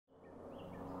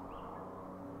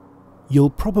you'll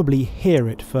probably hear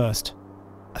it first.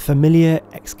 A familiar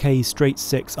XK straight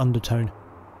 6 undertone,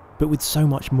 but with so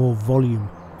much more volume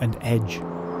and edge.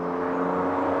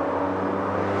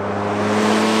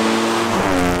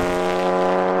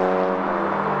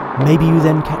 Maybe you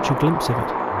then catch a glimpse of it,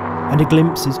 and a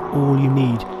glimpse is all you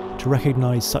need to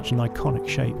recognise such an iconic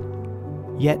shape.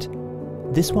 Yet,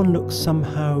 this one looks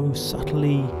somehow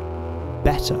subtly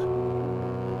better.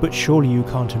 But surely you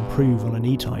can't improve on an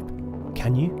E-Type,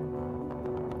 can you?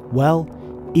 Well,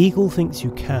 Eagle thinks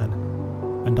you can,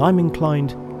 and I'm inclined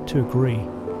to agree.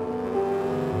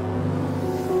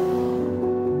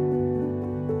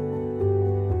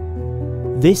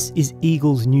 This is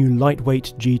Eagle's new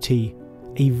lightweight GT,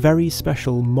 a very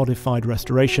special modified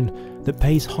restoration that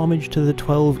pays homage to the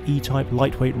 12 E-Type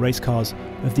lightweight race cars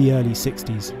of the early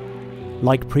 60s.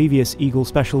 Like previous Eagle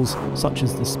specials, such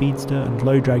as the Speedster and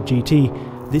Low Drag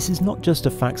GT, this is not just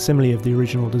a facsimile of the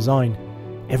original design.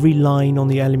 Every line on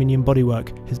the aluminium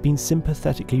bodywork has been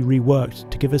sympathetically reworked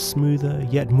to give a smoother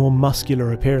yet more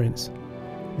muscular appearance.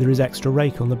 There is extra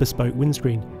rake on the bespoke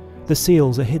windscreen. The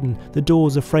seals are hidden, the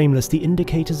doors are frameless, the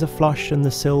indicators are flush and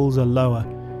the sills are lower.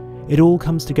 It all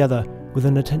comes together with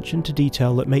an attention to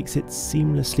detail that makes it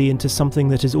seamlessly into something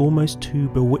that is almost too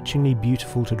bewitchingly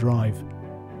beautiful to drive.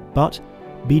 But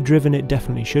be driven it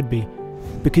definitely should be,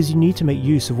 because you need to make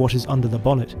use of what is under the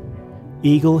bonnet.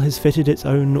 Eagle has fitted its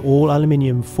own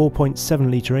all-aluminium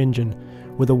 4.7 litre engine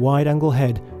with a wide-angle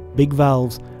head, big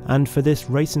valves, and for this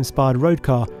race-inspired road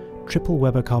car, triple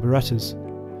Weber carburettors.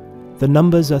 The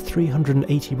numbers are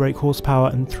 380 brake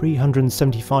horsepower and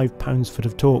 375 pounds-foot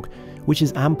of torque, which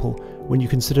is ample when you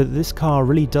consider that this car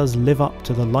really does live up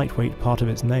to the lightweight part of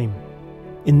its name.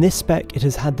 In this spec, it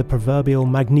has had the proverbial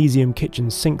magnesium kitchen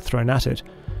sink thrown at it.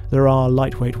 There are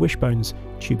lightweight wishbones,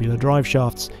 tubular drive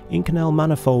shafts, Inconel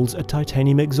manifolds, a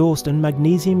titanium exhaust, and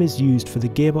magnesium is used for the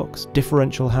gearbox,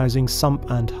 differential housing, sump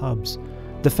and hubs.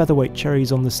 The featherweight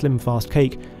cherries on the slim fast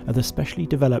cake are the specially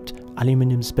developed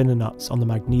aluminium spinner nuts on the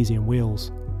magnesium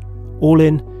wheels. All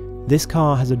in, this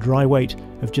car has a dry weight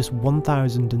of just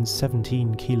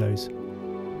 1,017 kilos.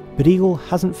 But Eagle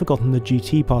hasn't forgotten the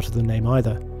GT part of the name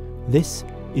either. This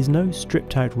is no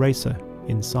stripped out racer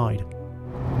inside.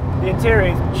 The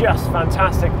interior is just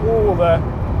fantastic. All the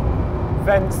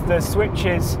vents, the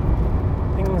switches,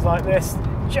 things like this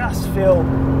just feel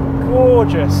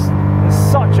gorgeous.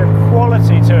 There's such a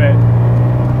quality to it.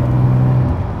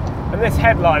 And this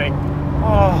headlining,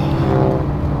 oh,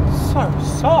 so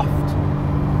soft.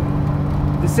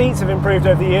 The seats have improved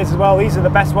over the years as well. These are the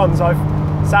best ones I've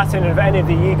sat in of any of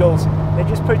the Eagles. They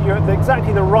just put you at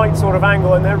exactly the right sort of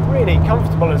angle, and they're really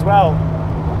comfortable as well.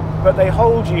 But they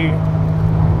hold you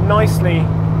nicely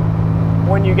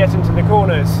when you get into the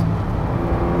corners.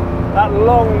 That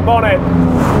long bonnet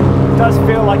does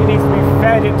feel like it needs to be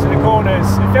fed into the corners.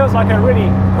 It feels like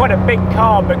quite a big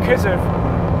car because of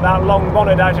that long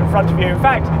bonnet out in front of you. In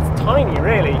fact, it's tiny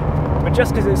really, but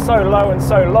just because it's so low and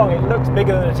so long, it looks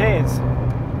bigger than it is.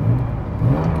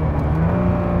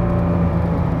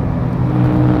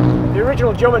 The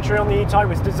original geometry on the E-Type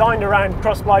was designed around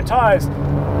cross-glide tyres,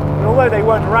 and although they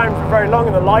weren't around for very long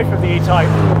in the life of the E-Type,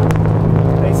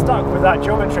 they stuck with that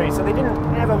geometry, so they didn't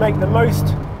ever make the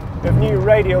most of new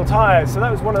radial tyres. So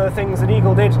that was one of the things that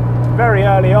Eagle did very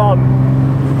early on.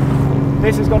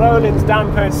 This has got Öhlins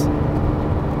dampers,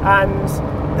 and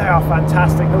they are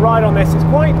fantastic. The ride on this is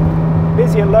quite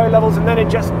busy at low levels, and then it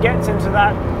just gets into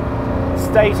that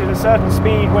state at a certain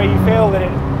speed where you feel that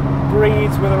it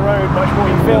breathes with the road much more.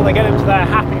 You feel they get into their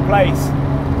happy place.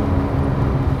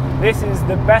 This is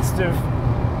the best of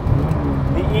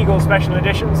the Eagle Special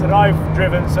Editions that I've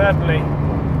driven, certainly.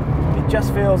 It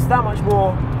just feels that much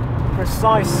more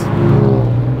precise.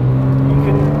 You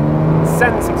can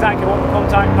sense exactly what the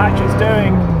contact patch is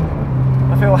doing.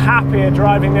 I feel happier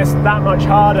driving this that much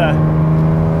harder.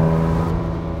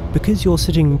 Because you're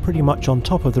sitting pretty much on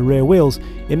top of the rear wheels,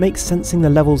 it makes sensing the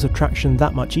levels of traction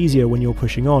that much easier when you're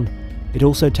pushing on. It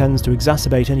also tends to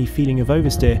exacerbate any feeling of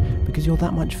oversteer because you're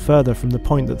that much further from the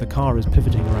point that the car is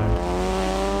pivoting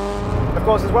around. Of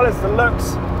course, as well as the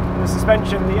looks and the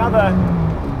suspension, the other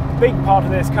big part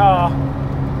of this car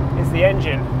is the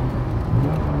engine.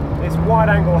 This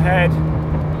wide-angle head,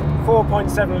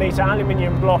 4.7 litre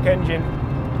aluminium block engine.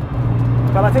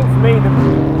 But I think for me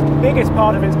the biggest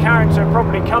part of its character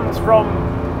probably comes from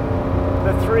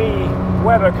the 3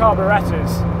 Weber carburettors.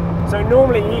 So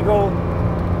normally Eagle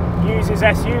uses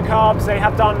SU carbs, they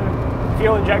have done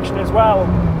fuel injection as well.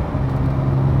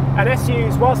 And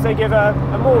SUs, whilst they give a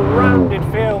more rounded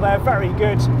feel, they're very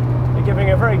good. They're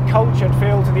giving a very cultured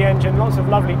feel to the engine, lots of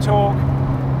lovely torque,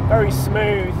 very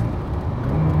smooth.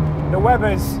 The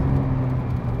Webers,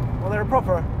 well, Well, they're a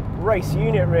proper race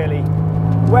unit, really.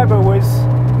 Weber was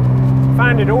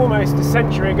founded almost a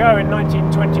century ago in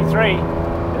 1923,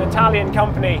 an Italian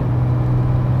company.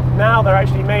 Now they're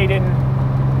actually made in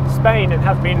Spain and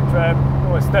have been for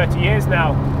almost 30 years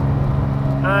now.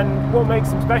 And what makes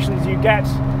them special is you get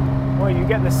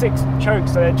the 6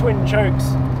 chokes, so they're twin chokes,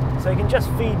 so you can just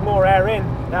feed more air in.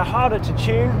 They're harder to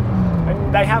tune,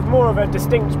 and they have more of a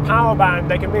distinct power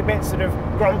band. They can be a bit sort of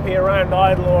grumpy around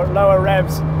idle or at lower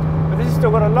revs, but this has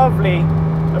still got a lovely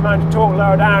amount of torque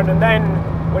lower down, and then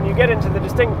when you get into the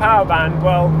distinct power band,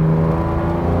 well,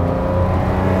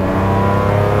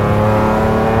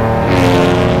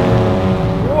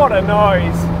 what a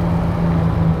noise!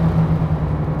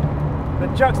 The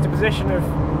juxtaposition of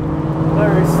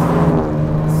those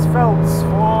svelte,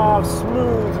 suave,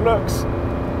 smooth looks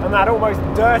and that almost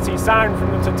dirty sound from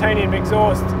the titanium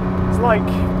exhaust. It's like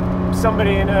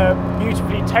somebody in a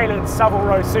beautifully tailored Savile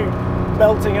Row suit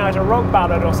belting out a rock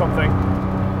ballad or something.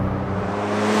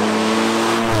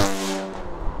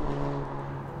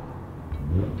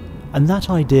 And that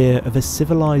idea of a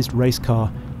civilised race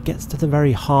car gets to the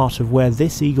very heart of where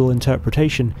this Eagle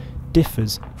interpretation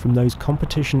differs from those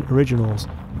competition originals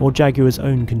or Jaguar's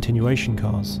own continuation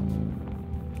cars.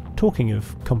 Talking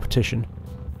of competition,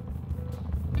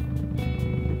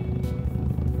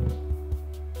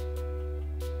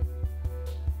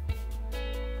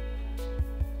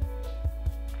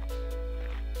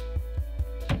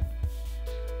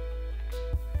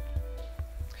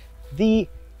 the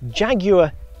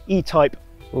Jaguar E-Type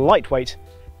lightweight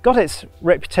got its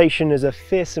reputation as a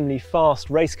fearsomely fast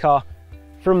race car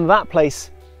from that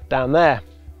place down there,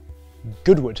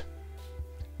 Goodwood.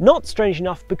 Not strange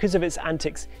enough because of its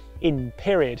antics in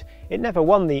period. It never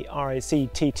won the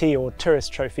RAC TT or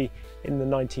Tourist Trophy in the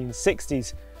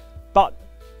 1960s, but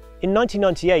in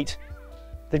 1998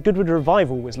 the Goodwood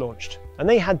Revival was launched and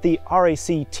they had the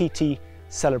RAC TT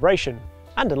Celebration,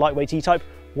 and a lightweight E-Type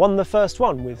won the first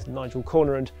one with Nigel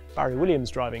Corner and Barry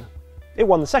Williams driving. It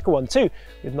won the second one too,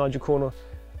 with Nigel Corner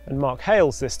and Mark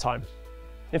Hales this time.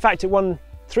 In fact, it won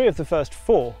 3 of the first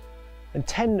 4 and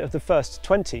 10 of the first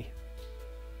 20.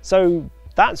 So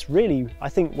that's really, I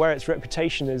think, where its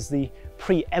reputation as the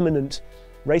preeminent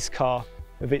race car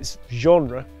of its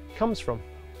genre comes from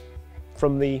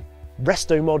the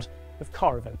resto mod of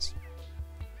car events.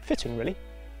 Fitting, really.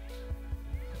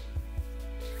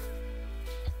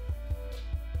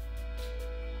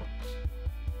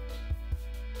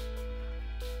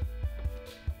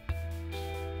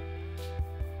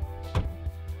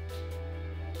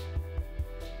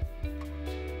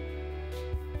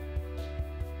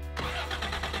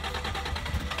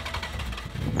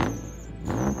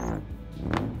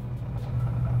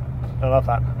 I love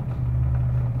that.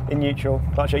 In neutral,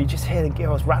 clutch, you just hear the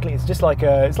gearbox rattling. It's just like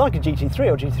it's like a GT3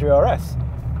 or GT3 RS.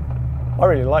 I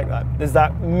really like that. There's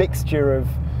that mixture of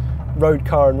road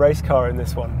car and race car in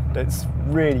this one that's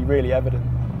really, really evident.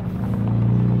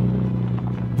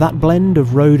 That blend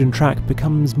of road and track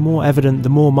becomes more evident the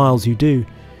more miles you do.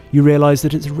 You realise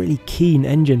that it's a really keen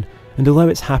engine, and although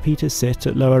it's happy to sit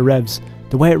at lower revs,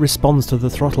 the way it responds to the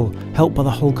throttle, helped by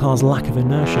the whole car's lack of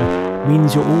inertia,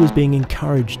 means you're always being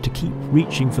encouraged to keep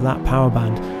reaching for that power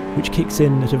band, which kicks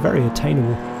in at a very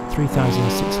attainable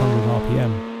 3,600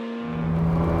 RPM.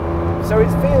 So it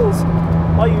feels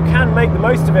like you can make the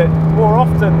most of it more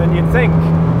often than you'd think.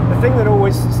 The thing that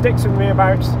always sticks with me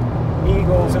about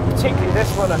Eagles, and particularly this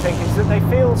one, I think, is that they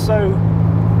feel so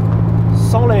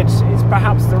solid is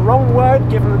perhaps the wrong word,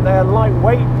 given that they're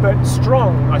lightweight, but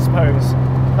strong, I suppose.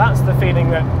 That's the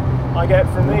feeling that I get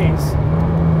from these.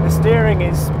 The steering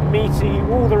is meaty,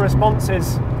 all the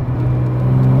responses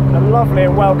are lovely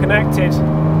and well connected.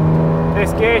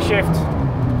 This gear shift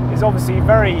is obviously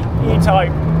very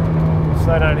E-Type.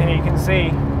 Slow down here, you can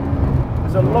see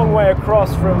there's a long way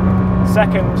across from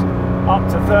second up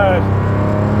to third.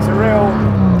 It's a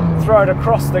real throw it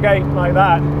across the gate like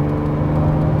that.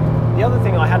 The other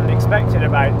thing I hadn't expected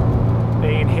about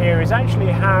being here is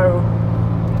actually how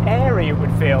airy it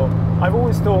would feel. I've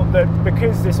always thought that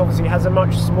because this obviously has a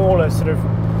much smaller sort of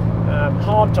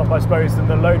hardtop, I suppose, than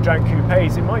the low drag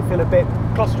coupes, it might feel a bit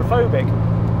claustrophobic.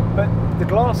 But the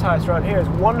glass house around here is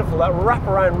wonderful. That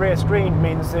wraparound rear screen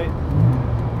means that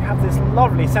you have this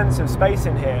lovely sense of space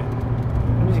in here.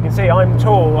 And as you can see, I'm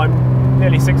tall, I'm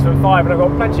nearly 6'5", and I've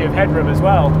got plenty of headroom as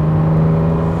well.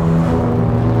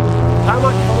 How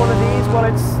much for one of these? Well,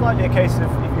 it's slightly a case of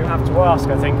if you have to ask,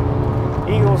 I think.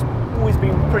 Eagle's always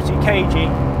been pretty cagey,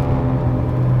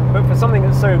 but for something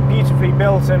that's so beautifully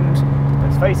built and,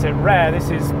 let's face it, rare,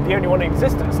 this is the only one in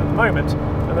existence at the moment,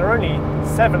 and there are only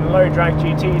 7 low drag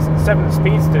GTs and 7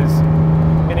 speedsters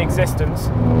in existence.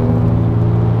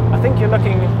 I think you're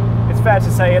looking, it's fair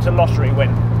to say, at a lottery win.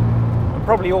 And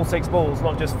probably all 6 balls,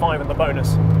 not just 5 in the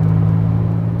bonus.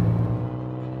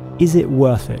 Is it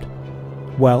worth it?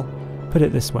 Well, put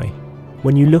it this way.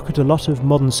 When you look at a lot of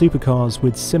modern supercars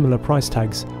with similar price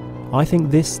tags, I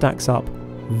think this stacks up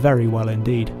very well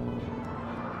indeed.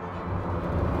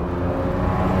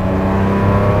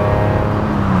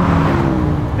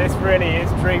 This really is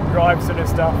dream drive sort of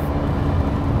stuff.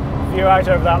 View out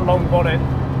over that long bonnet,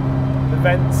 the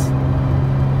vents.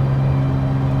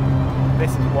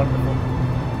 This is wonderful.